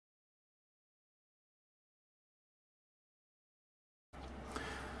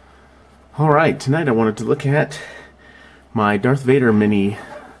Alright, tonight I wanted to look at my Darth Vader mini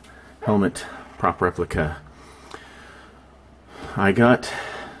helmet prop replica. I got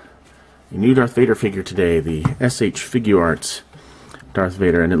a new Darth Vader figure today, the SH Figuarts Darth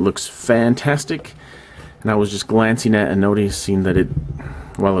Vader, and it looks fantastic. And I was just glancing at and noticing that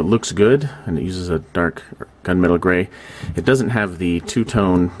while it looks good and it uses a dark gunmetal gray, it doesn't have the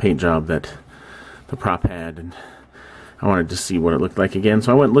two-tone paint job that the prop had, and I wanted to see what it looked like again.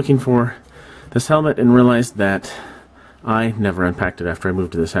 So I went looking for this helmet and realized that I never unpacked it after I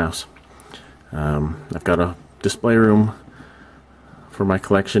moved to this house. I've got a display room for my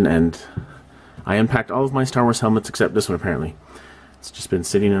collection, and I unpacked all of my Star Wars helmets except this one apparently. It's just been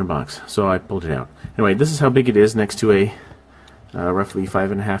sitting in a box, so I pulled it out. Anyway, this is how big it is next to a roughly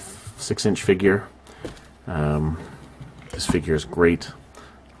 5.5, 6-inch figure. This figure is great.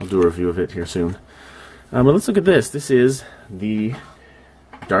 I'll do a review of it here soon. But let's look at this. This is the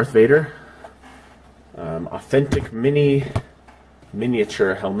Darth Vader authentic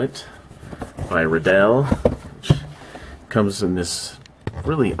miniature helmet by Riddell, which comes in this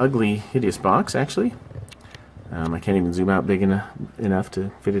really ugly, hideous box, actually. I can't even zoom out big enough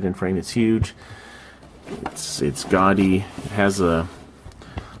to fit it in frame. It's huge. It's gaudy. It has a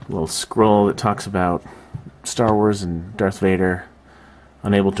little scroll that talks about Star Wars and Darth Vader.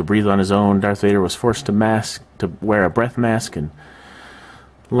 Unable to breathe on his own, Darth Vader was forced to wear a breath mask and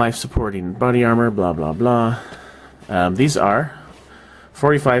life-supporting body armor, blah blah blah. These are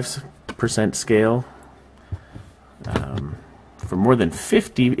 45% scale for more than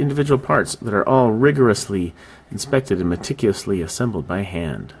 50 individual parts that are all rigorously inspected and meticulously assembled by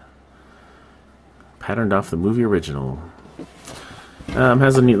hand. Patterned off the movie original.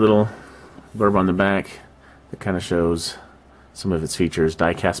 Has a neat little blurb on the back that kind of shows some of its features: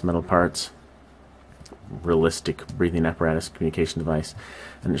 die-cast metal parts, realistic breathing apparatus, communication device,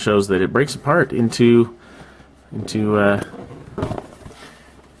 and it shows that it breaks apart into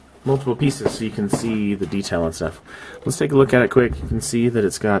multiple pieces, so you can see the detail and stuff. Let's take a look at it quick. You can see that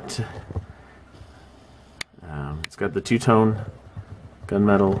it's got the two-tone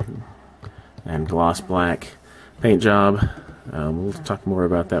gunmetal and gloss black paint job. We'll talk more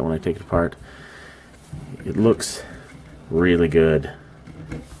about that when I take it apart. It looks really good.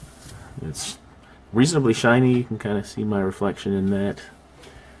 It's reasonably shiny. You can kind of see my reflection in that.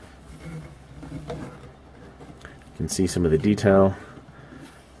 You can see some of the detail.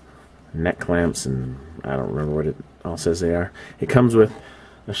 Neck clamps, and I don't remember what it all says they are. It comes with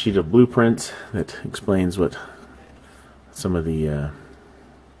a sheet of blueprints that explains what some of the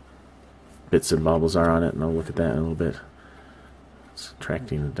bits and baubles are on it, and I'll look at that in a little bit. It's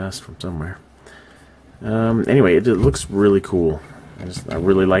attracting the dust from somewhere. Anyway, it looks really cool. I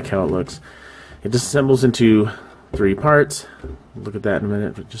really like how it looks. It disassembles into 3 parts. We'll look at that in a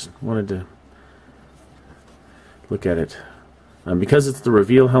minute, but just wanted to look at it. Because it's the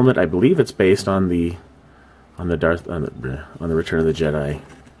reveal helmet, I believe it's based on the Return of the Jedi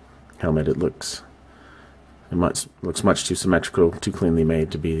helmet. It looks much too symmetrical, too cleanly made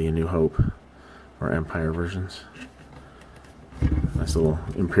to be the A New Hope or Empire versions. Nice little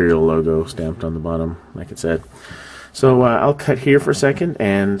Imperial logo stamped on the bottom, like it said. So I'll cut here for a second,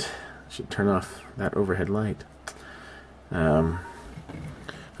 and I should turn off that overhead light. And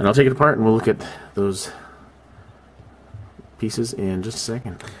I'll take it apart, and we'll look at those pieces in just a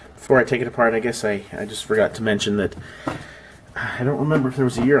second. Before I take it apart, I guess I just forgot to mention that I don't remember if there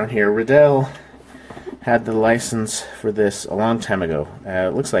was a year on here. Riddell had the license for this a long time ago.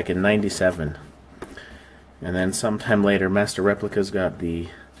 It looks like in '97. And then sometime later, Master Replicas got the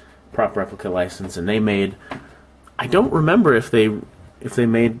prop replica license, and they made, I don't remember if they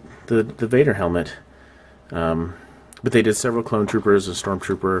made the Vader helmet, but they did several clone troopers, a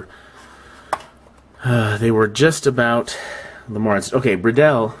stormtrooper. They were just about the more. Okay,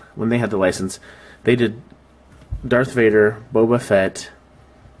 Riddell, when they had the license, they did Darth Vader, Boba Fett,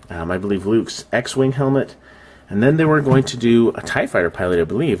 I believe Luke's X-Wing helmet, and then they were going to do a TIE Fighter pilot, I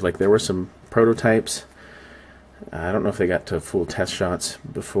believe. Like, there were some prototypes. I don't know if they got to full test shots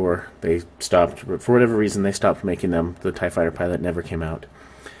before they stopped, but for whatever reason they stopped making them. The TIE Fighter pilot never came out.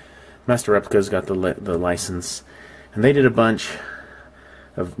 Master Replicas got the license, and they did a bunch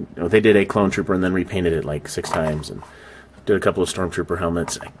of, they did a clone trooper and then repainted it like 6 times, and did a couple of stormtrooper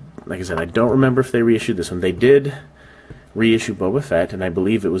helmets. Like I said, I don't remember if they reissued this one. They did reissue Boba Fett, and I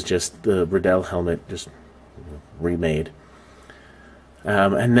believe it was just the Riddell helmet, just remade.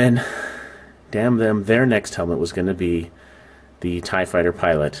 And then, damn them, their next helmet was going to be the TIE Fighter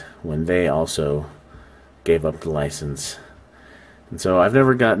pilot, when they also gave up the license. And so I've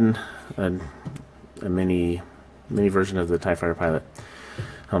never gotten a mini version of the TIE Fighter pilot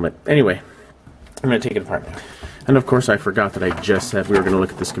helmet. Anyway, I'm going to take it apart now. And of course I forgot that I just said we were going to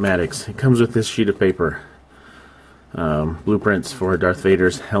look at the schematics. It comes with this sheet of paper. Blueprints for Darth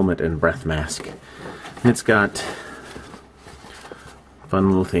Vader's helmet and breath mask. And it's got fun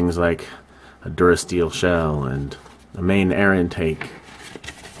little things like a Durasteel shell and a main air intake.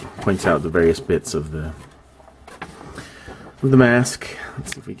 Points out the various bits of the mask.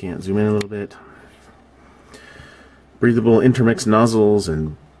 Let's see if we can't zoom in a little bit. Breathable intermix nozzles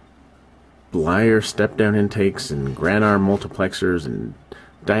and Blyer step-down intakes and Grand Arm multiplexers and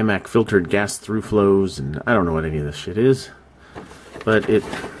Dymac filtered gas through flows, and I don't know what any of this shit is, but it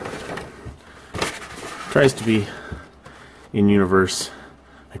tries to be in universe,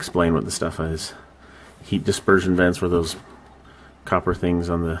 explain what the stuff is. Heat dispersion vents were those copper things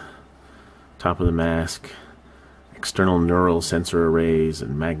on the top of the mask, external neural sensor arrays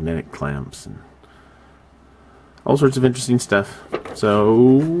and magnetic clamps and all sorts of interesting stuff.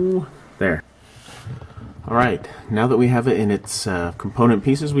 So there. Alright, now that we have it in its component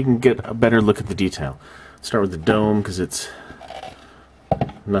pieces, we can get a better look at the detail. Start with the dome, because it's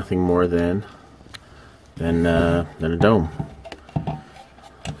nothing more than a dome.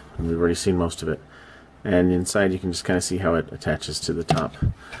 And we've already seen most of it. And inside you can just kind of see how it attaches to the top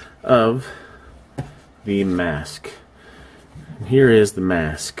of the mask. And here is the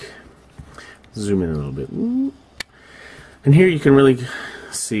mask. Zoom in a little bit. And here you can really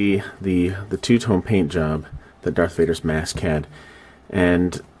see the two-tone paint job that Darth Vader's mask had,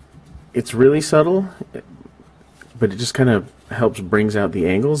 and it's really subtle, but it just kind of helps brings out the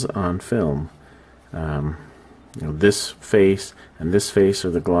angles on film. You know, this face and this face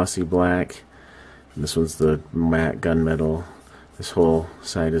are the glossy black, and this one's the matte gunmetal. This whole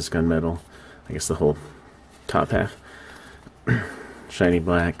side is gunmetal. I guess the whole top half shiny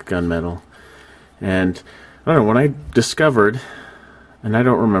black gunmetal. And I don't know, when I discovered, and I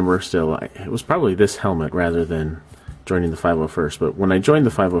don't remember still, it was probably this helmet rather than joining the 501st, but when I joined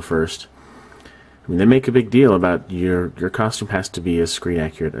the 501st, I mean, they make a big deal about your costume has to be as screen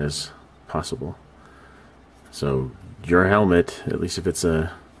accurate as possible. So your helmet, at least if it's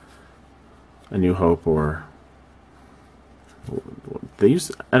a New Hope, or they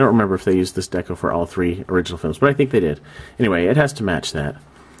use, I don't remember if they used this deco for all three original films, but I think they did. Anyway, it has to match that.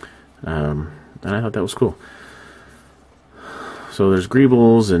 And I thought that was cool. So there's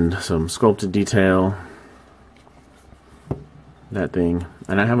greebles and some sculpted detail. That thing.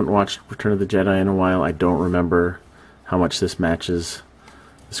 And I haven't watched Return of the Jedi in a while. I don't remember how much this matches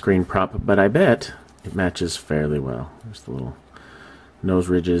the screen prop, but I bet it matches fairly well. There's the little nose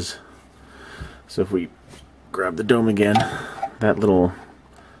ridges. So if we grab the dome again, that little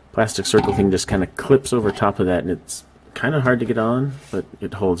plastic circle thing just kind of clips over top of that, and it's kind of hard to get on, but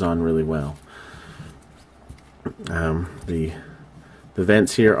it holds on really well. The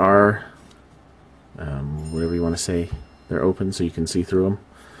vents here are, whatever you want to say, they're open so you can see through them.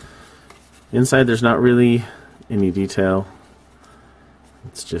 Inside there's not really any detail.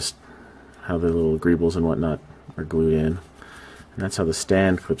 It's just how the little greebles and whatnot are glued in. And that's how the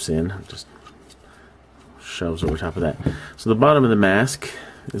stand clips in. It just shoves over top of that. So the bottom of the mask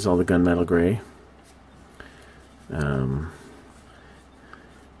is all the gunmetal gray. It's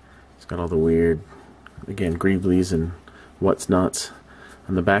got all the weird, again, greeblies and what's nots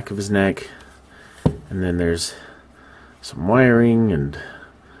on the back of his neck, and then there's some wiring and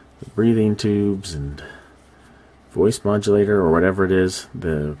breathing tubes and voice modulator or whatever it is.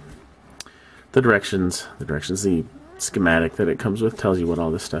 The directions, the schematic that it comes with tells you what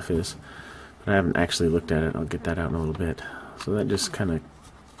all this stuff is, but I haven't actually looked at it. I'll get that out in a little bit. So that just kind of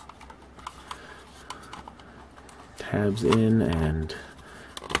tabs in and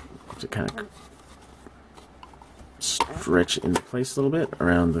to kind of stretch into place a little bit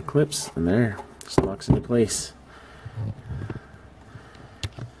around the clips, and there, just locks into place.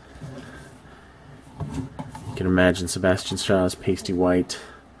 You can imagine Sebastian Shaw's pasty white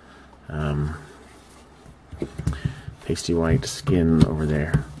skin over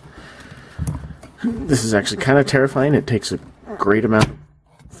there. This is actually kind of terrifying. It takes a great amount of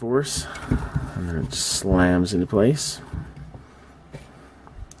force, and then it just slams into place.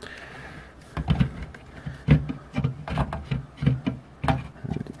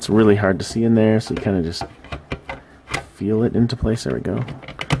 It's really hard to see in there, so you kind of just feel it into place. There we go.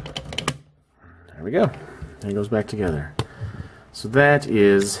 There we go. And it goes back together. So that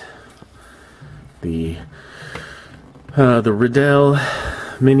is the Riddell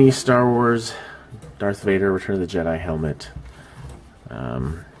mini Star Wars Darth Vader Return of the Jedi helmet.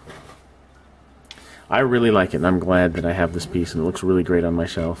 I really like it, and I'm glad that I have this piece, and it looks really great on my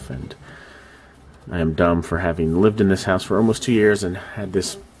shelf. And I am dumb for having lived in this house for almost 2 years and had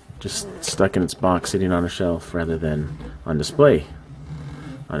this just stuck in its box sitting on a shelf rather than on display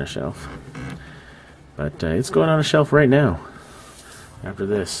on a shelf. But it's going on a shelf right now after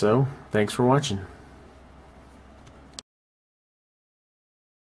this, so thanks for watching.